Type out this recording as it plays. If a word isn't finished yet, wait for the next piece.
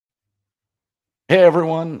Hey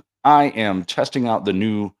everyone, I am testing out the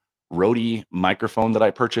new Rode microphone that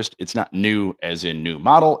I purchased. It's not new as in new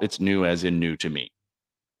model, it's new as in new to me.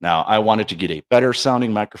 Now, I wanted to get a better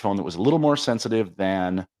sounding microphone that was a little more sensitive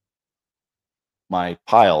than my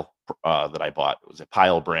Pile that I bought. It was a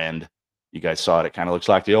Pile brand. You guys saw it. It kind of looks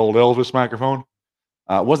like the old Elvis microphone.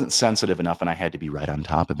 It wasn't sensitive enough, and I had to be right on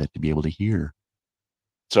top of it to be able to hear.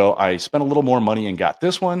 So I spent a little more money and got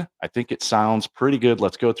this one. I think it sounds pretty good.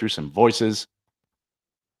 Let's go through some voices.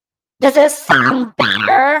 Does this sound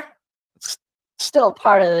better? Still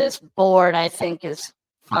part of this board, I think, is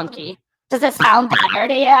funky. Does it sound better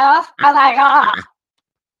to you? Oh my god.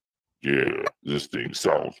 Yeah, this thing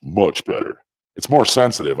sounds much better. It's more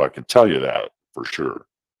sensitive, I can tell you that for sure.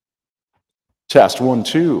 Test 1,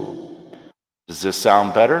 2. Does this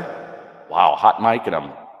sound better? Wow, hot mic, and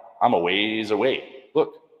I'm a ways away.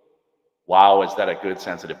 Look. Wow, is that a good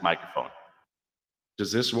sensitive microphone?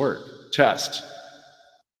 Does this work? Test.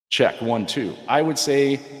 Check 1, 2. I would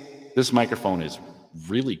say this microphone is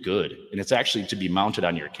really good, and it's actually to be mounted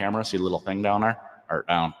on your camera. See the little thing down there? Or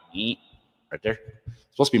down, right there?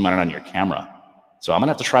 It's supposed to be mounted on your camera. So I'm gonna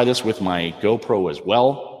have to try this with my GoPro as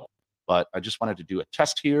well, but I just wanted to do a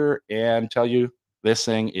test here and tell you this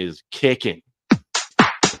thing is kicking.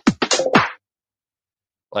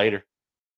 Later.